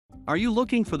Are you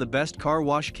looking for the best car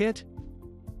wash kit?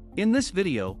 In this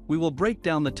video, we will break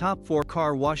down the top 4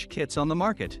 car wash kits on the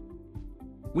market.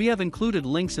 We have included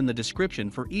links in the description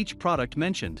for each product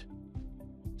mentioned.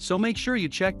 So make sure you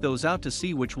check those out to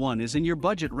see which one is in your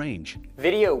budget range.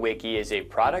 VideoWiki is a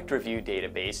product review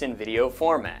database in video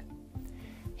format.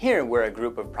 Here we're a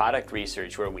group of product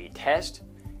research where we test,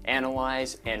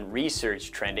 analyze, and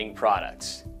research trending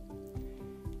products.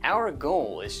 Our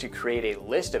goal is to create a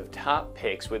list of top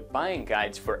picks with buying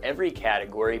guides for every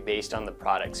category based on the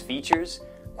product's features,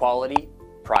 quality,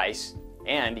 price,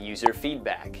 and user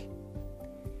feedback.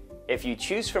 If you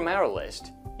choose from our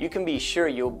list, you can be sure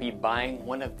you'll be buying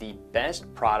one of the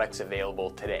best products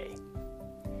available today.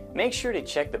 Make sure to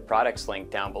check the products link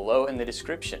down below in the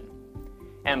description.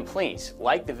 And please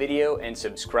like the video and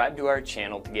subscribe to our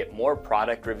channel to get more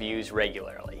product reviews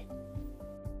regularly.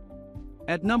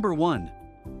 At number 1.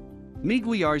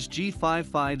 Meguiar's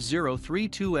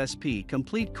G55032SP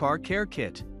Complete Car Care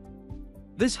Kit.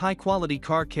 This high-quality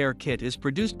car care kit is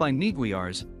produced by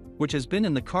Meguiar's, which has been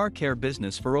in the car care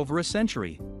business for over a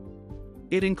century.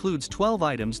 It includes 12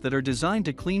 items that are designed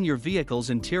to clean your vehicle's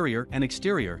interior and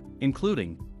exterior,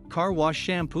 including car wash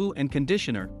shampoo and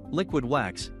conditioner, liquid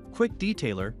wax, quick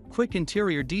detailer, quick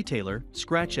interior detailer,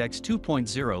 Scratch X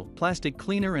 2.0, plastic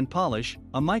cleaner and polish,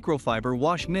 a microfiber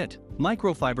wash mitt,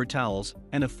 microfiber towels,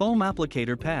 and a foam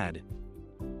applicator pad.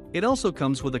 It also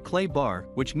comes with a clay bar,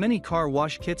 which many car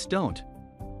wash kits don't.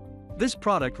 This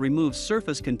product removes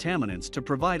surface contaminants to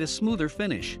provide a smoother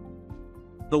finish.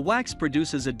 The wax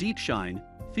produces a deep shine,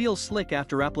 feels slick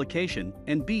after application,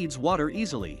 and beads water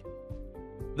easily.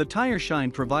 The tire shine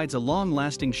provides a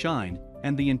long-lasting shine,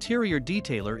 and the interior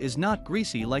detailer is not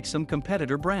greasy like some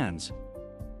competitor brands.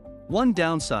 One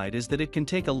downside is that it can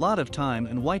take a lot of time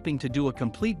and wiping to do a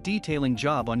complete detailing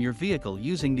job on your vehicle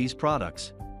using these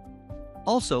products.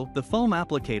 Also, the foam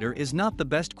applicator is not the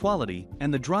best quality,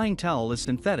 and the drying towel is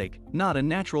synthetic, not a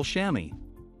natural chamois.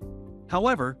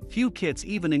 However, few kits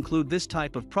even include this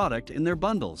type of product in their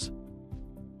bundles.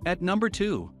 At number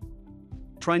 2.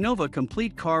 TriNova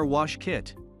Complete Car Wash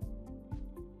Kit.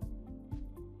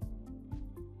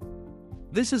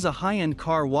 This is a high-end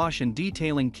car wash and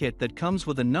detailing kit that comes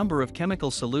with a number of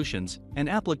chemical solutions, and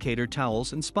applicator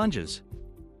towels and sponges.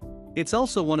 It's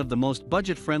also one of the most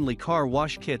budget-friendly car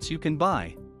wash kits you can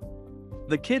buy.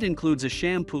 The kit includes a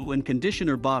shampoo and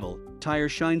conditioner bottle, tire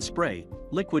shine spray,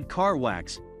 liquid car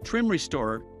wax, trim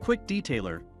restorer, quick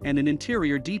detailer, and an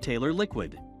interior detailer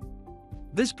liquid.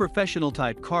 This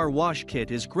professional-type car wash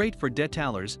kit is great for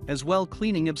detailers as well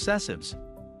cleaning obsessives.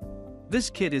 This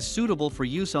kit is suitable for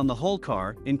use on the whole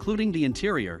car, including the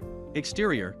interior,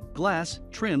 exterior, glass,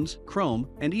 trims, chrome,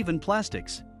 and even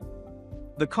plastics.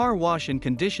 The car wash and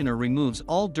conditioner removes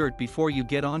all dirt before you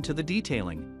get onto the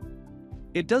detailing.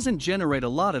 It doesn't generate a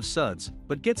lot of suds,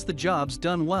 but gets the jobs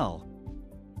done well.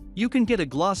 You can get a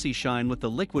glossy shine with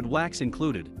the liquid wax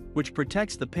included, which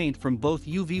protects the paint from both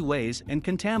UV rays and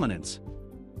contaminants.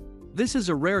 This is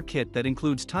a rare kit that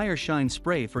includes tire shine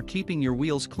spray for keeping your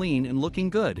wheels clean and looking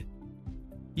good.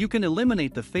 You can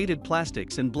eliminate the faded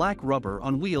plastics and black rubber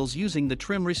on wheels using the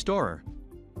trim restorer.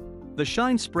 The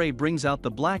shine spray brings out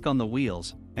the black on the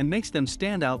wheels and makes them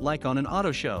stand out like on an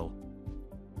auto show.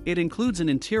 It includes an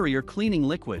interior cleaning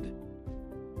liquid.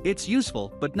 It's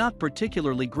useful but not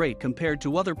particularly great compared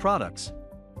to other products.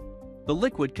 The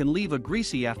liquid can leave a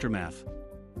greasy aftermath.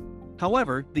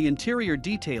 However, the interior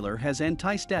detailer has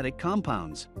anti-static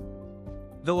compounds.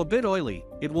 Though a bit oily,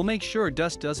 it will make sure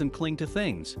dust doesn't cling to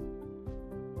things.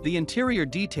 The interior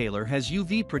detailer has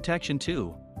UV protection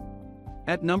too.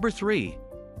 At number 3.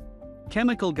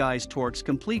 Chemical Guy's Torx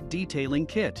Complete Detailing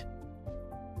Kit.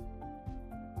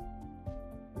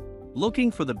 Looking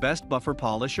for the best buffer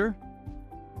polisher?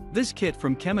 This kit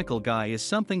from Chemical Guy is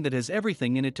something that has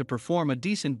everything in it to perform a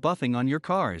decent buffing on your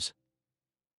cars.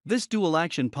 This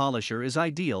dual-action polisher is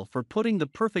ideal for putting the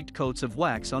perfect coats of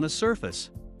wax on a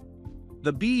surface.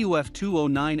 The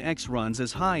BUF209X runs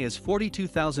as high as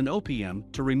 42,000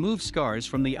 OPM to remove scars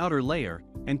from the outer layer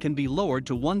and can be lowered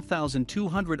to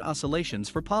 1,200 oscillations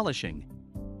for polishing.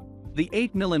 The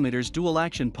 8mm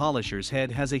dual-action polisher's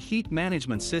head has a heat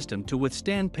management system to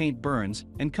withstand paint burns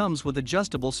and comes with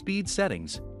adjustable speed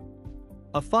settings.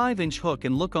 A 5-inch hook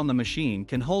and look on the machine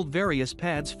can hold various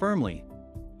pads firmly.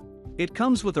 It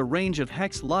comes with a range of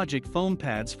Hex Logic foam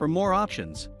pads for more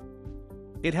options.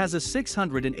 It has a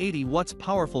 680 watts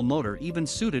powerful motor even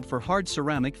suited for hard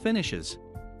ceramic finishes.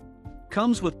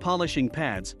 Comes with polishing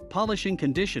pads, polishing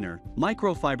conditioner,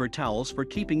 microfiber towels for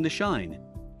keeping the shine.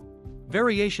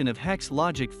 Variation of Hex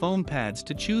Logic foam pads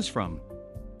to choose from.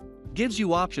 Gives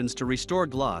you options to restore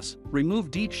gloss,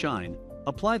 remove deep shine,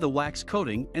 apply the wax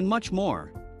coating, and much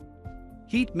more.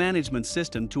 Heat management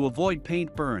system to avoid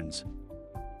paint burns.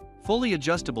 Fully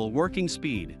adjustable working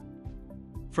speed.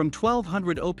 From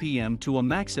 1200 OPM to a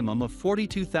maximum of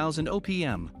 42,000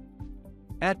 OPM.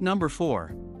 At number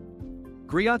 4.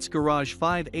 Griot's Garage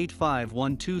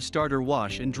 58512 Starter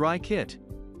Wash and Dry Kit.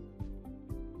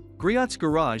 Griot's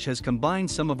Garage has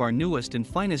combined some of our newest and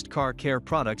finest car care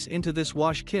products into this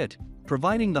wash kit,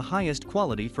 providing the highest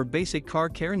quality for basic car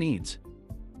care needs.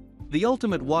 The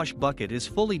ultimate wash bucket is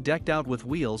fully decked out with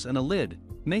wheels and a lid,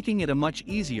 making it a much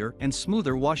easier and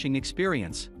smoother washing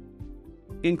experience.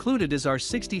 Included is our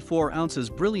 64 ounces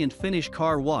Brilliant Finish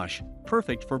Car Wash,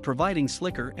 perfect for providing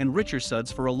slicker and richer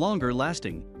suds for a longer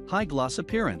lasting, high-gloss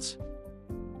appearance.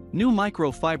 New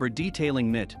microfiber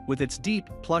detailing mitt with its deep,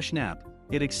 plush nap,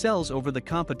 it excels over the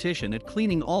competition at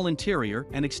cleaning all interior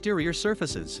and exterior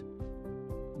surfaces.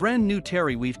 Brand new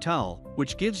terry weave towel,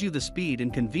 which gives you the speed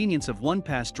and convenience of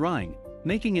one-pass drying,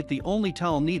 making it the only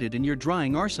towel needed in your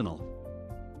drying arsenal.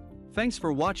 Thanks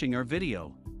for watching our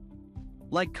video.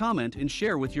 Like, comment and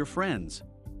share with your friends.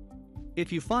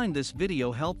 If you find this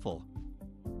video helpful,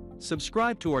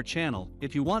 subscribe to our channel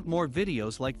if you want more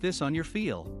videos like this on your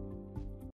feel.